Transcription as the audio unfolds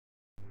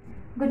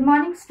Good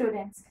morning,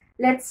 students.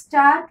 Let's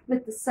start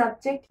with the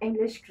subject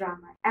English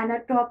grammar, and our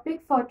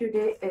topic for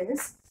today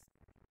is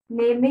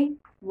naming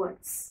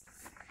words.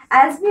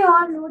 As we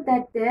all know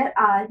that there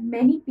are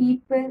many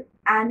people,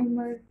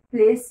 animals,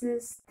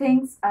 places,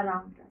 things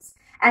around us,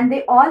 and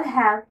they all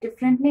have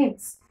different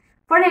names.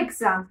 For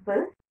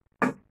example,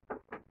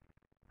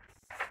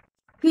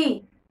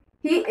 he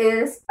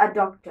is a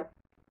doctor.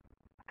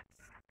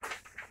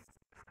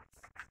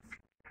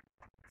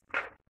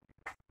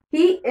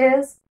 He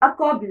is a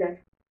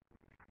cobbler.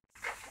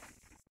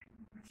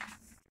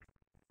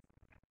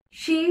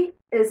 She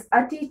is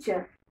a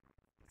teacher.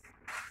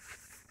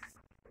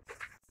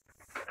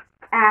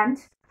 And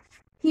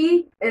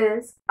he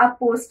is a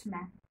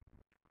postman.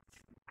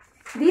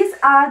 These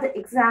are the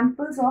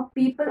examples of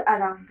people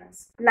around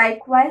us.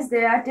 Likewise,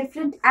 there are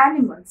different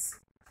animals.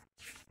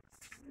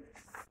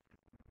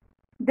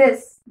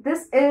 This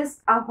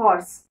is a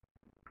horse.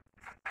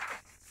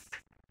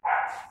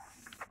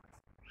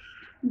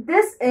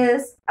 This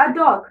is a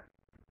dog.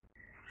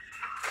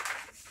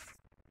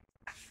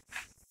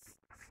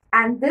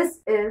 And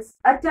this is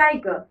a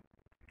tiger.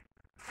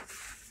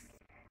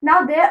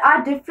 Now there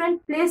are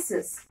different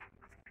places.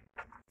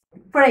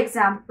 For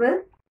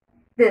example,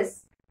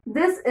 this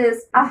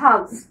is a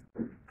house.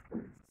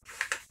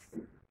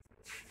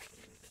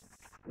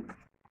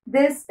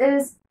 This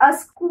is a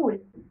school.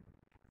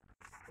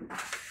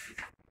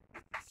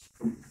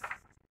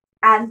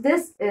 And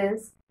this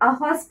is a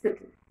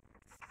hospital.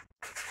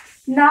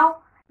 Now,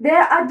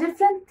 there are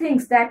different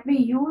things that we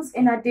use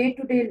in our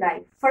day-to-day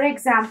life. For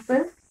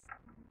example,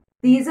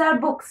 these are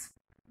books.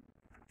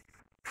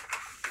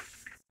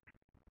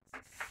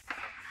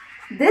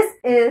 This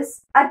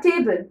is a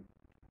table.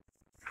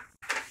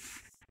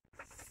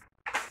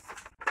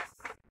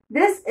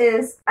 This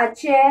is a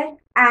chair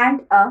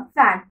and a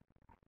fan.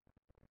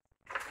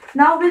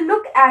 Now we'll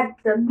look at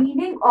the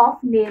meaning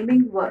of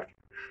naming word.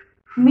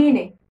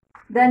 Meaning,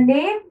 the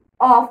name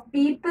of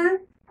people,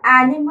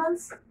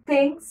 animals,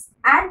 things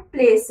and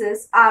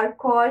places are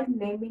called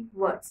naming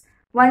words.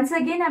 Once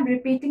again, I'm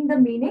repeating the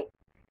meaning.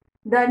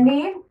 The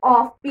name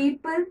of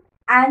people,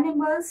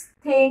 animals,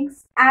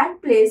 things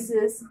and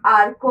places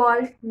are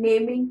called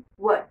naming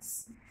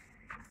words.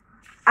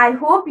 I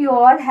hope you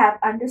all have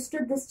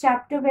understood this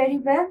chapter very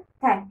well.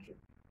 Thank you.